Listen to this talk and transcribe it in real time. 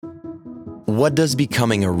What does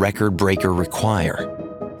becoming a record breaker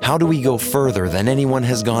require? How do we go further than anyone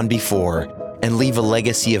has gone before and leave a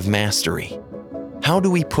legacy of mastery? How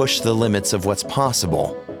do we push the limits of what's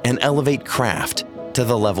possible and elevate craft to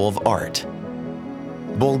the level of art?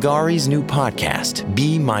 Bulgari's new podcast,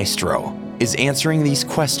 B Maestro, is answering these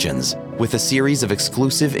questions with a series of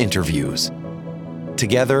exclusive interviews.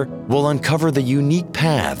 Together, we'll uncover the unique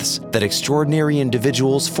paths that extraordinary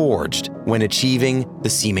individuals forged when achieving the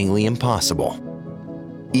seemingly impossible.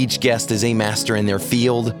 Each guest is a master in their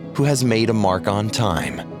field who has made a mark on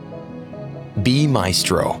time. B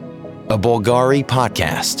Maestro, a Bulgari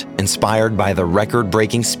podcast inspired by the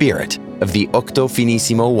record-breaking spirit of the Octo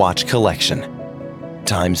Finissimo watch collection.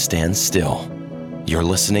 Time stands still. You're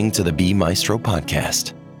listening to the B Maestro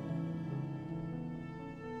Podcast.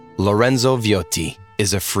 Lorenzo Viotti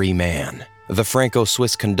is a free man. The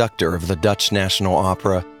Franco-Swiss conductor of the Dutch National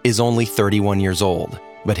Opera is only 31 years old,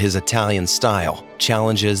 but his Italian style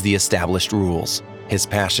challenges the established rules. His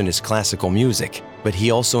passion is classical music, but he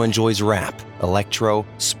also enjoys rap, electro,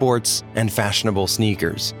 sports, and fashionable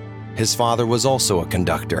sneakers. His father was also a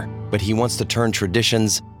conductor, but he wants to turn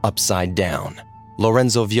traditions upside down.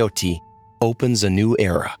 Lorenzo Viotti opens a new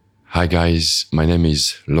era. Hi guys, my name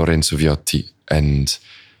is Lorenzo Viotti and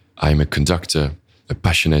I'm a conductor, a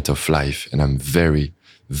passionate of life, and I'm very,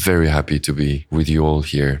 very happy to be with you all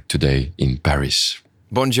here today in Paris.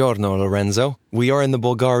 Buongiorno, Lorenzo. We are in the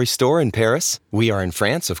Bulgari store in Paris. We are in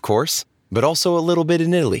France, of course, but also a little bit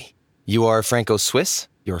in Italy. You are Franco-Swiss.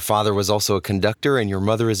 Your father was also a conductor and your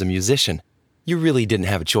mother is a musician. You really didn't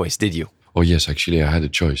have a choice, did you? Oh yes, actually I had a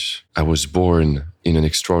choice. I was born in an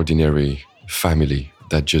extraordinary family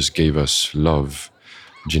that just gave us love,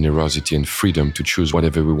 generosity and freedom to choose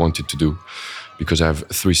whatever we wanted to do. Because I have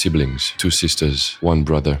 3 siblings, 2 sisters, 1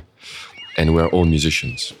 brother, and we're all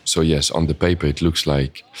musicians. So yes, on the paper it looks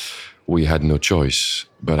like we had no choice,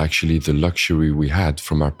 but actually the luxury we had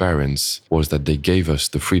from our parents was that they gave us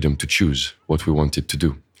the freedom to choose what we wanted to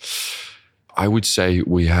do. I would say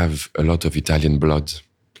we have a lot of Italian blood.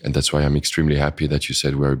 And that's why I'm extremely happy that you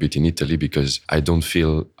said we're a bit in Italy, because I don't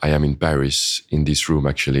feel I am in Paris in this room,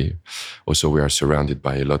 actually. Also, we are surrounded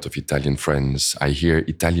by a lot of Italian friends. I hear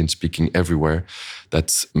Italian speaking everywhere.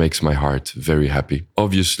 That makes my heart very happy.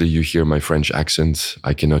 Obviously, you hear my French accent.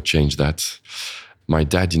 I cannot change that. My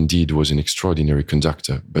dad indeed was an extraordinary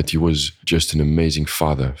conductor, but he was just an amazing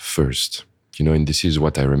father first. And this is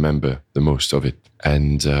what I remember the most of it.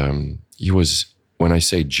 And he was, when I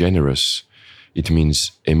say generous, it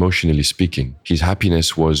means emotionally speaking. His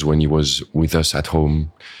happiness was when he was with us at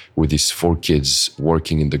home, with his 4 kids,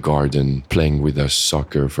 working in the garden, playing with us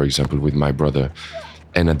soccer, for example, with my brother.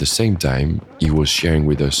 And at the same time, he was sharing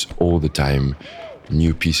with us all the time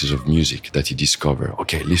new pieces of music that he discovered.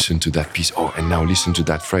 Okay, listen to that piece. Oh, and now listen to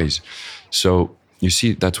that phrase. So you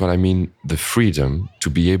see, that's what I mean, the freedom to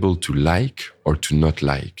be able to like or to not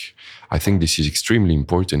like. I think this is extremely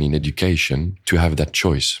important in education, to have that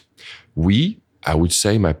choice. I would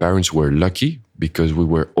say my parents were lucky because we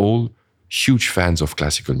were all huge fans of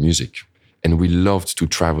classical music and we loved to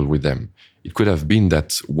travel with them. It could have been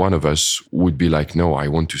that one of us would be like, no, I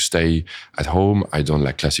want to stay at home. I don't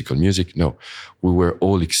like classical music. No, we were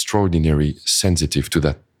all extraordinarily sensitive to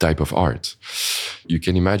that type of art. You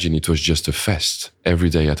can imagine it was just a fest every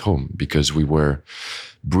day at home because we were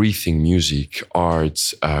breathing music,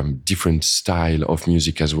 art, different style of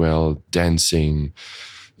music as well, dancing.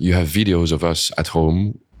 You have videos of us at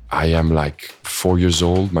home. I am like 4 years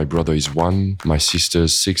old. My brother is 1. My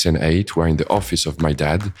sister's 6 and 8. We're in the office of my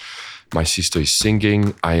dad. My sister is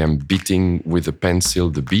singing. I am beating with a pencil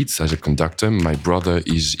the beats as a conductor. My brother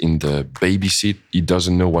is in the baby seat. He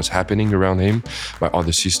doesn't know what's happening around him. My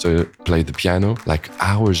other sister played the piano like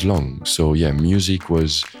hours long. So yeah, music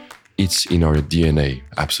it's in our DNA,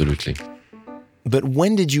 absolutely. But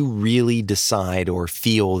when did you really decide or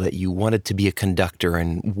feel that you wanted to be a conductor,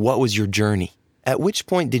 and what was your journey? At which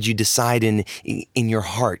point did you decide in your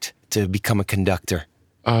heart to become a conductor?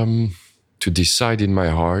 To decide in my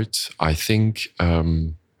heart, I think,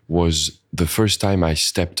 was the first time I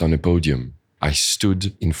stepped on a podium. I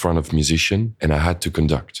stood in front of musicians and I had to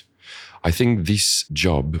conduct. I think this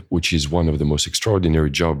job, which is one of the most extraordinary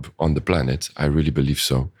jobs on the planet, I really believe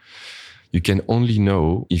so. You can only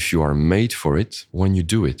know if you are made for it when you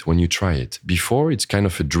do it, when you try it. Before, it's kind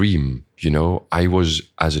of a dream. I was,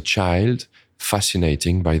 as a child,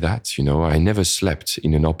 fascinating by that. I never slept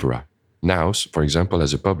in an opera. Now, for example,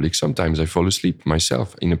 as a public, sometimes I fall asleep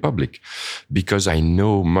myself in a public because I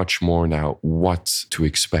know much more now what to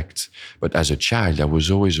expect. But as a child, I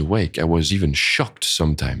was always awake. I was even shocked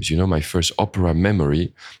sometimes. My first opera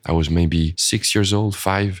memory, I was maybe 6 years old,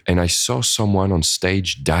 5, and I saw someone on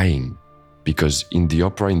stage dying. Because in the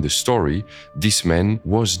opera, in the story, this man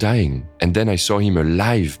was dying. And then I saw him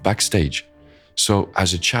alive backstage. So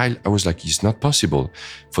as a child, I was like, it's not possible.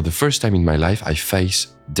 For the first time in my life, I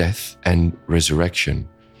face death and resurrection.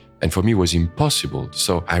 And for me, it was impossible.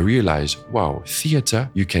 So I realized, wow, theater,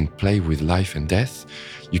 you can play with life and death.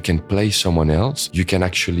 You can play someone else. You can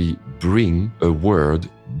actually bring a word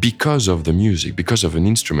because of the music, because of an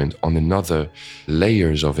instrument, on another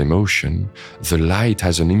layers of emotion. The light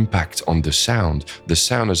has an impact on the sound. The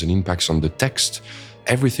sound has an impact on the text.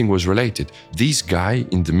 Everything was related. This guy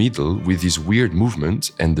in the middle with his weird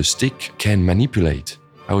movement and the stick can manipulate.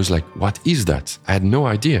 I was like, what is that? I had no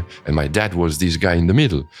idea. And my dad was this guy in the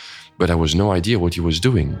middle, but I was no idea what he was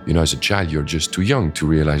doing. As a child, you're just too young to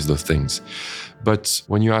realize those things. But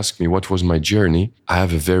when you ask me what was my journey, I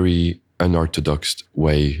have a very unorthodox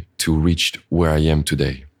way to reach where I am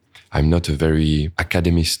today. I'm not a very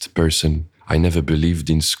academist person. I never believed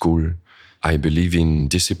in school. I believe in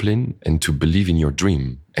discipline and to believe in your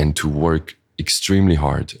dream and to work extremely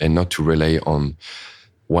hard and not to rely on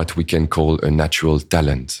what we can call a natural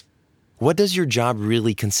talent. What does your job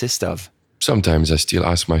really consist of? Sometimes I still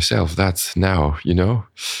ask myself that now,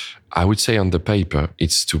 I would say on the paper,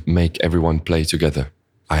 it's to make everyone play together.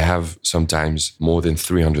 I have sometimes more than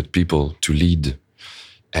 300 people to lead.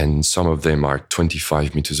 And some of them are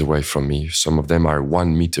 25 meters away from me. Some of them are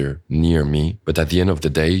 1 meter near me. But at the end of the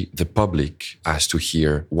day, the public has to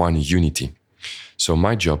hear one unity. So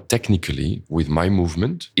my job technically with my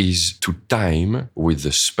movement is to time with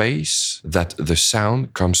the space that the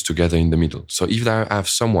sound comes together in the middle. So if I have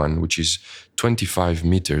someone which is 25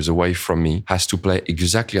 meters away from me has to play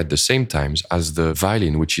exactly at the same time as the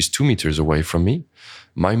violin which is 2 meters away from me,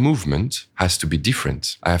 my movement has to be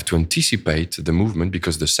different. I have to anticipate the movement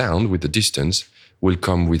because the sound with the distance will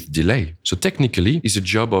come with delay. So technically, it's a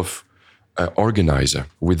job of organizer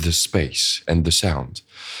with the space and the sound.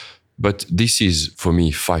 But this is, for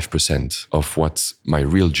me, 5% of what my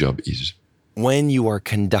real job is. When you are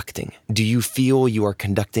conducting, do you feel you are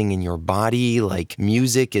conducting in your body, like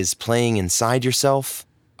music is playing inside yourself?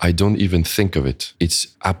 I don't even think of it. It's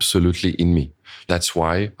absolutely in me. That's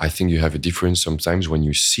why I think you have a difference sometimes when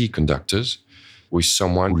you see conductors with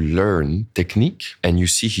someone who learn technique and you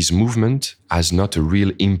see his movement has not a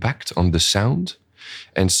real impact on the sound,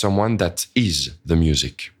 and someone that is the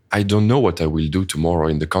music. I don't know what I will do tomorrow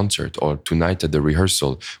in the concert or tonight at the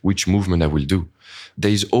rehearsal, which movement I will do.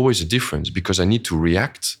 There is always a difference because I need to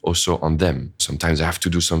react also on them. Sometimes I have to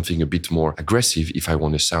do something a bit more aggressive if I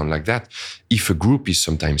want to sound like that. If a group is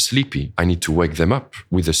sometimes sleepy, I need to wake them up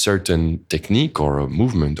with a certain technique or a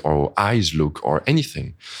movement or eyes look or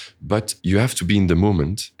anything. But you have to be in the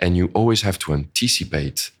moment and you always have to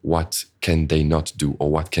anticipate what can they not do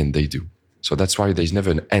or what can they do. So that's why there's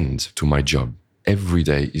never an end to my job. Every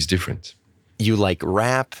day is different. You like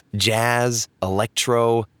rap, jazz,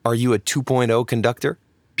 electro. Are you a 2.0 conductor?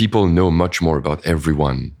 People know much more about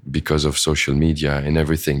everyone because of social media and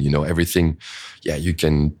everything. Everything. Yeah, you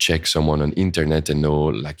can check someone on internet and know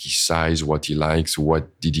like his size, what he likes,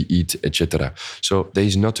 what did he eat, etc. So there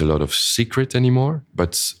is not a lot of secret anymore,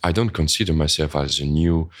 but I don't consider myself as a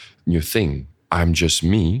new thing. I'm just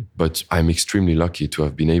me, but I'm extremely lucky to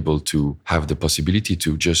have been able to have the possibility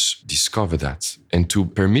to just discover that and to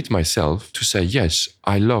permit myself to say, yes,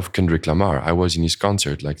 I love Kendrick Lamar. I was in his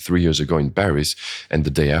concert like 3 years ago in Paris, and the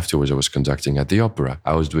day afterwards I was conducting at the opera.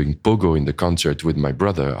 I was doing pogo in the concert with my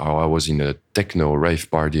brother, or I was in a techno rave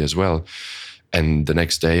party as well. And the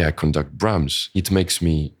next day I conduct Brahms. It makes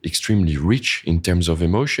me extremely rich in terms of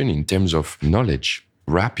emotion, in terms of knowledge.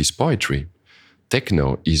 Rap is poetry.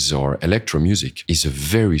 Techno is, or electro music, is a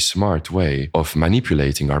very smart way of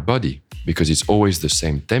manipulating our body because it's always the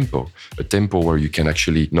same tempo, a tempo where you can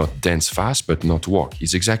actually not dance fast but not walk.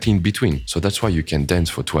 It's exactly in between. So that's why you can dance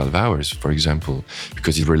for 12 hours, for example,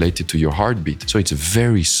 because it's related to your heartbeat. So it's a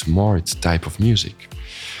very smart type of music.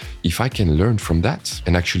 If I can learn from that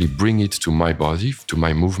and actually bring it to my body, to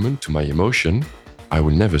my movement, to my emotion, I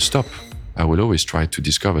will never stop. I will always try to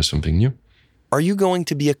discover something new. Are you going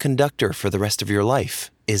to be a conductor for the rest of your life?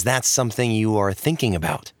 Is that something you are thinking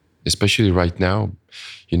about? Especially right now,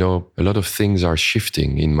 a lot of things are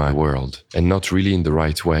shifting in my world and not really in the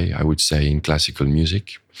right way, I would say, in classical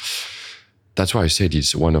music. That's why I said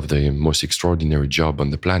it's one of the most extraordinary jobs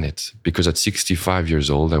on the planet, because at 65 years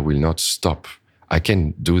old, I will not stop. I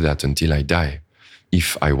can do that until I die.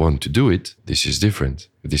 If I want to do it, this is different.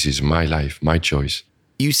 This is my life, my choice.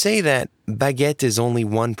 You say that baguette is only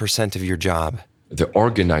 1% of your job. The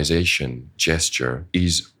organization gesture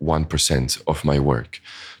is 1% of my work.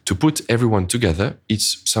 To put everyone together,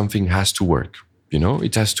 it's something has to work.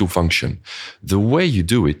 It has to function. The way you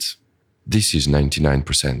do it, this is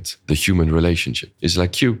 99%. The human relationship is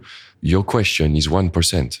like you. Your question is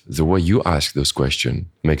 1%. The way you ask those questions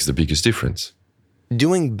makes the biggest difference.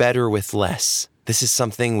 Doing better with less. This is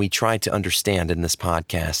something we try to understand in this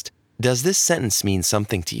podcast. Does this sentence mean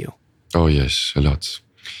something to you? Oh, yes, a lot.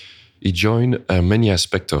 It joins many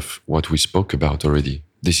aspects of what we spoke about already.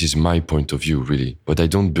 This is my point of view, really. But I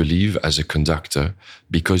don't believe as a conductor,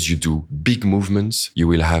 because you do big movements, you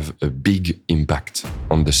will have a big impact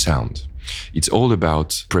on the sound. It's all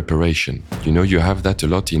about preparation. You have that a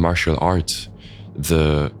lot in martial arts.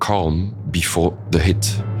 The calm before the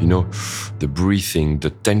hit, the breathing, the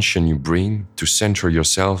tension you bring to center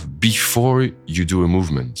yourself before you do a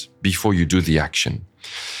movement, before you do the action.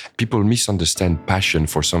 People misunderstand passion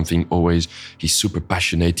for something always. He's super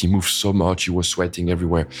passionate, he moves so much, he was sweating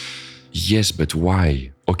everywhere. Yes, but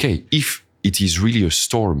why? Okay, if it is really a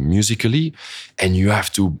storm musically and you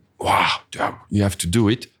have to do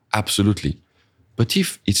it, absolutely. But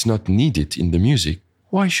if it's not needed in the music,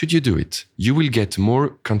 why should you do it? You will get more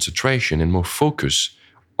concentration and more focus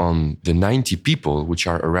on the 90 people which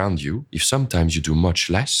are around you if sometimes you do much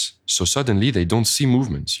less. So suddenly they don't see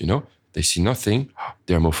movements, They see nothing,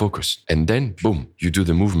 they're more focused. And then, boom, you do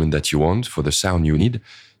the movement that you want for the sound you need,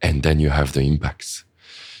 and then you have the impact.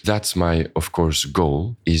 That's my, of course,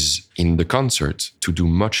 goal is in the concert to do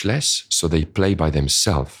much less so they play by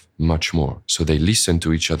themselves much more. So they listen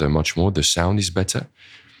to each other much more, the sound is better.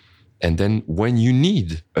 And then when you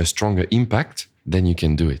need a stronger impact, then you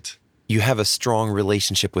can do it. You have a strong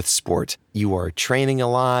relationship with sport. You are training a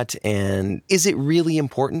lot, and is it really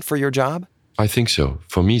important for your job? I think so.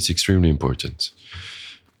 For me, it's extremely important.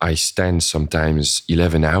 I stand sometimes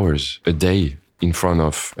 11 hours a day in front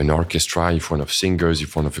of an orchestra, in front of singers, in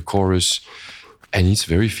front of a chorus. And it's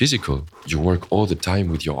very physical. You work all the time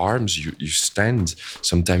with your arms. You stand.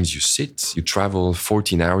 Sometimes you sit. You travel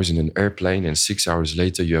 14 hours in an airplane and 6 hours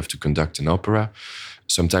later you have to conduct an opera.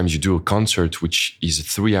 Sometimes you do a concert, which is a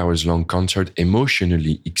 3 hours long concert,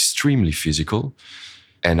 emotionally extremely physical.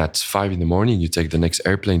 And at 5 a.m, you take the next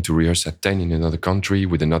airplane to rehearse at 10 in another country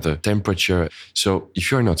with another temperature. So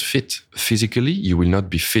if you're not fit physically, you will not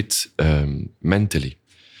be fit mentally.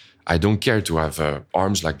 I don't care to have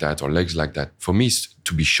arms like that or legs like that. For me, it's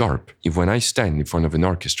to be sharp. When I stand in front of an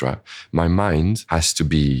orchestra, my mind has to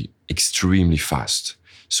be extremely fast.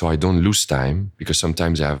 So I don't lose time, because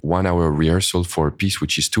sometimes I have 1 hour rehearsal for a piece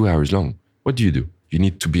which is 2 hours long. What do? You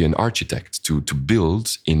need to be an architect to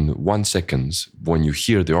build in 1 second when you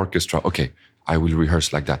hear the orchestra, okay, I will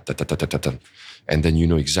rehearse like that, and then you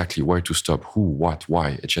know exactly where to stop, who, what,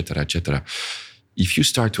 why, etc., etc. If you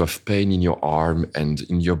start to have pain in your arm and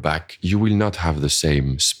in your back, you will not have the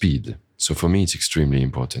same speed. So for me, it's extremely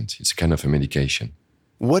important. It's kind of a medication.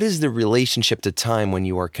 What is the relationship to time when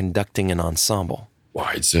you are conducting an ensemble? Well,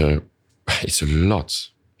 it's a lot.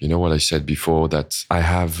 You know what I said before, that I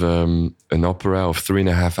have an opera of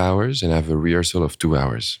 3.5 hours and I have a rehearsal of 2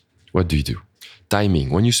 hours. What do you do? Timing.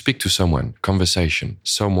 When you speak to someone, conversation,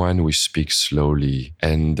 someone who speaks slowly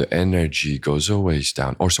and the energy goes always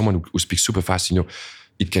down, or someone who speaks super fast,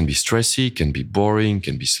 it can be stressy, can be boring,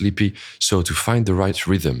 can be sleepy. So to find the right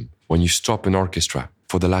rhythm, when you stop an orchestra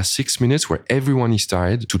for the last 6 minutes where everyone is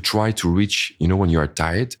tired, to try to reach, when you are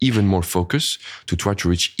tired, even more focus, to try to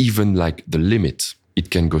reach even like the limit. It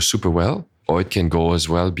can go super well, or it can go as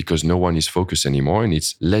well because no one is focused anymore and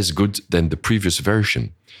it's less good than the previous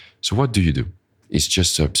version. So what do? It's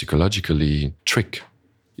just a psychologically trick.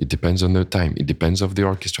 It depends on the time. It depends on the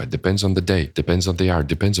orchestra. It depends on the day. It depends on the hour. It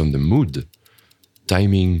depends on the mood.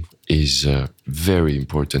 Timing is a very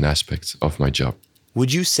important aspect of my job.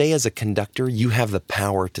 Would you say as a conductor, you have the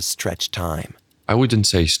power to stretch time? I wouldn't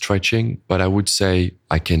say stretching, but I would say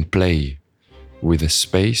I can play with the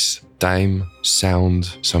space, time,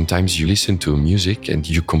 sound. Sometimes you listen to music and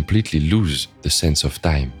you completely lose the sense of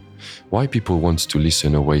time. Why people want to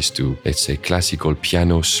listen always to, let's say, classical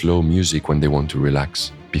piano, slow music when they want to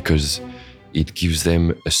relax? Because it gives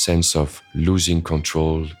them a sense of losing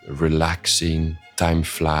control, relaxing, time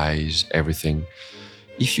flies, everything.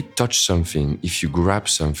 If you touch something, if you grab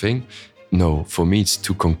something, no, for me it's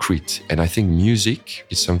too concrete. And I think music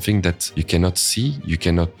is something that you cannot see, you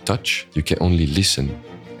cannot touch, you can only listen.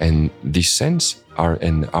 And this sense,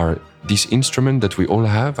 this instrument that we all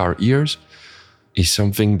have, our ears, is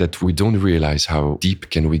something that we don't realize how deep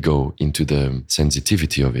can we go into the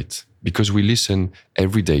sensitivity of it. because we listen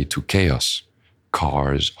every day to chaos.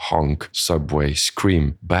 Cars, honk, subway,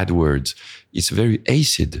 scream, bad words. It's very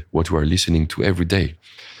acid what we are listening to every day.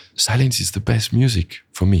 Silence is the best music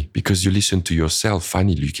for me because you listen to yourself.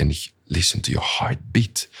 Finally, you can listen to your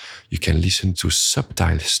heartbeat. You can listen to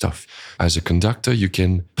subtle stuff. As a conductor, you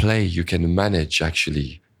can play, you can manage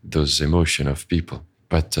actually those emotions of people.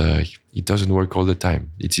 But it doesn't work all the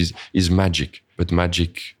time. It is magic, but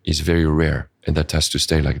magic is very rare, and that has to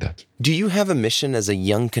stay like that. Do you have a mission as a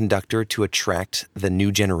young conductor to attract the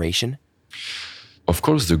new generation? Of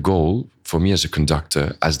course, the goal for me as a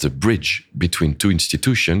conductor, as the bridge between two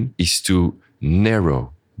institutions, is to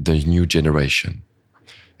narrow the new generation.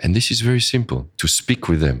 And this is very simple, to speak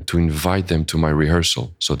with them, to invite them to my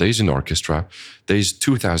rehearsal. So there's an orchestra, there's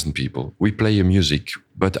 2,000 people. We play a music,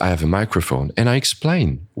 but I have a microphone and I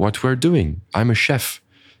explain what we're doing. I'm a chef.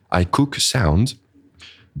 I cook sound,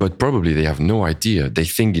 but probably they have no idea. They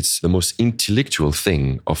think it's the most intellectual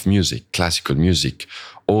thing of music, classical music,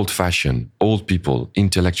 old-fashioned, old people,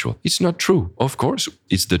 intellectual. It's not true. Of course,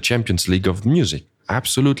 it's the Champions League of music.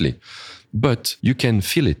 Absolutely. But you can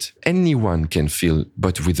feel it. Anyone can feel,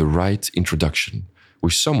 but with the right introduction.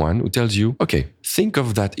 With someone who tells you, okay, think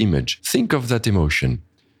of that image, think of that emotion.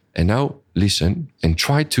 And now listen and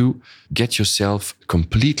try to get yourself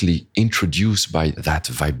completely introduced by that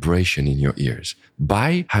vibration in your ears.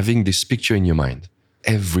 By having this picture in your mind,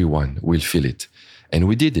 everyone will feel it. And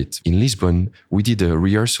we did it. In Lisbon, we did a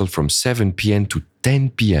rehearsal from 7 p.m. to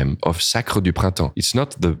 10 p.m. of Sacre du Printemps. It's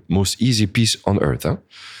not the most easy piece on earth. Huh?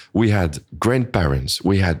 We had grandparents,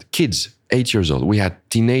 we had kids, 8 years old, we had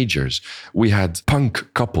teenagers, we had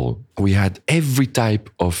punk couple, we had every type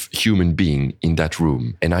of human being in that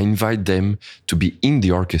room. And I invite them to be in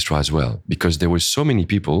the orchestra as well, because there were so many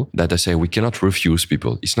people that I say, we cannot refuse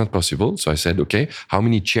people. It's not possible. So I said, okay, how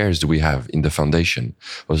many chairs do we have in the foundation?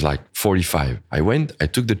 It was like 45. I went, I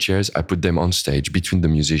took the chairs, I put them on stage between the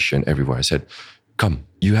musician, everywhere. I said, come,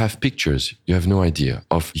 you have pictures, you have no idea,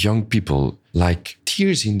 of young people like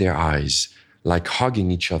tears in their eyes, like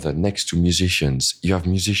hugging each other next to musicians. You have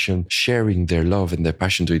musicians sharing their love and their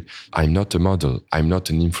passion to it. I'm not a model. I'm not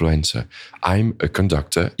an influencer. I'm a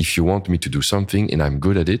conductor. If you want me to do something and I'm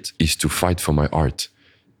good at it, is to fight for my art.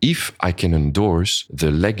 If I can endorse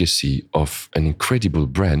the legacy of an incredible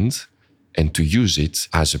brand and to use it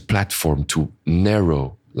as a platform to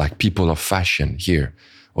narrow, like people of fashion here,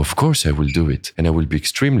 of course I will do it. And I will be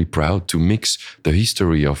extremely proud to mix the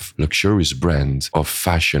history of luxurious brands, of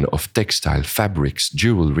fashion, of textile, fabrics,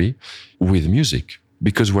 jewelry with music.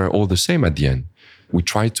 Because we're all the same at the end. We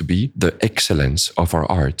try to be the excellence of our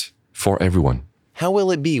art for everyone. How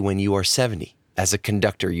will it be when you are 70? As a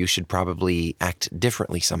conductor, you should probably act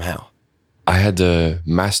differently somehow. I had a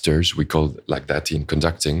master's, we called like that in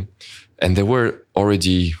conducting. And they were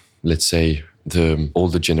already, let's say, the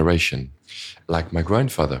older generation. Like my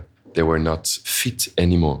grandfather, they were not fit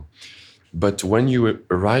anymore. But when you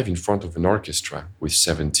arrive in front of an orchestra with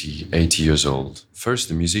 70, 80 years old, first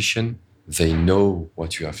the musician, they know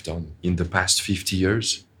what you have done. In the past 50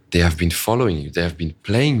 years, they have been following you, they have been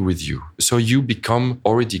playing with you. So you become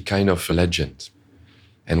already kind of a legend.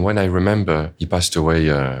 And when I remember, he passed away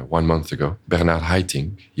 1 month ago, Bernard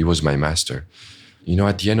Haitink, he was my master. You know,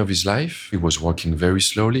 at the end of his life, he was walking very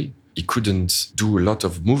slowly. He couldn't do a lot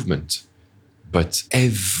of movement. But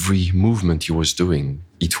every movement he was doing,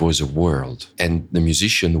 it was a world. And the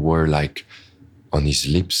musicians were like on his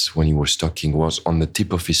lips when he was talking, was on the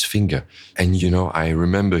tip of his finger. And, you know, I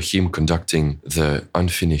remember him conducting the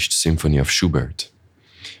unfinished symphony of Schubert,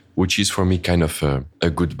 which is for me kind of a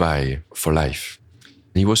goodbye for life.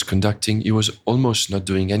 He was conducting, he was almost not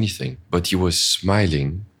doing anything, but he was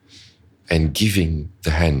smiling and giving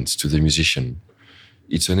the hands to the musician.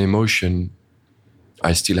 It's an emotion.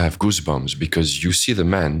 I still have goosebumps because you see the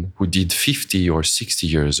man who did 50 or 60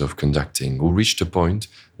 years of conducting, who reached a point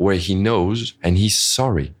where he knows and he's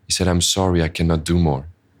sorry. He said, I'm sorry, I cannot do more.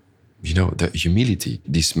 You know, the humility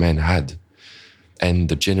this man had and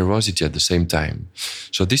the generosity at the same time.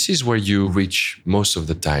 So this is where you reach most of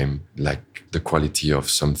the time, like the quality of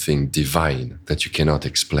something divine that you cannot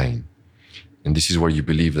explain. And this is where you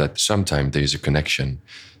believe that sometimes there is a connection.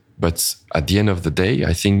 But at the end of the day,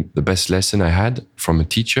 I think the best lesson I had from a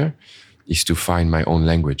teacher is to find my own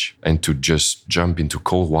language and to just jump into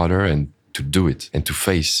cold water and to do it and to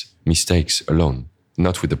face mistakes alone,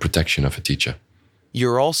 not with the protection of a teacher.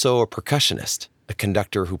 You're also a percussionist, a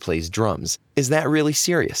conductor who plays drums. Is that really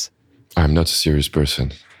serious? I'm not a serious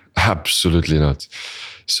person. Absolutely not.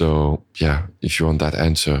 So, yeah, if you want that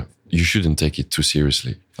answer, you shouldn't take it too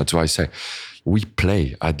seriously. That's why I say, we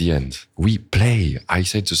play at the end. We play. I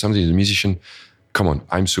said to somebody, the musician, come on,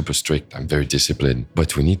 I'm super strict, I'm very disciplined,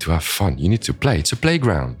 but we need to have fun. You need to play. It's a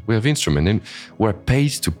playground. We have instruments and we're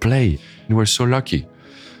paid to play. And we're so lucky.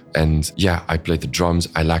 And yeah, I play the drums.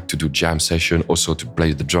 I like to do jam session, also to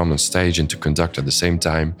play the drum on stage and to conduct at the same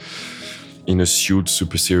time in a suit,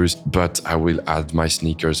 super serious, but I will add my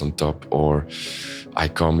sneakers on top, or I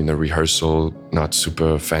come in a rehearsal, not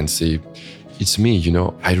super fancy. It's me, you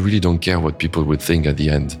know, I really don't care what people would think at the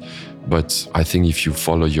end. But I think if you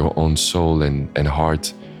follow your own soul and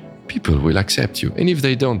heart, people will accept you. And if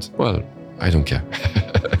they don't, well, I don't care.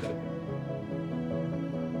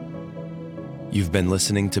 You've been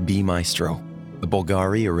listening to B Maestro, the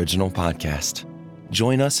Bulgari original podcast.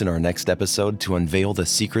 Join us in our next episode to unveil the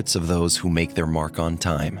secrets of those who make their mark on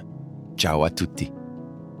time. Ciao a tutti.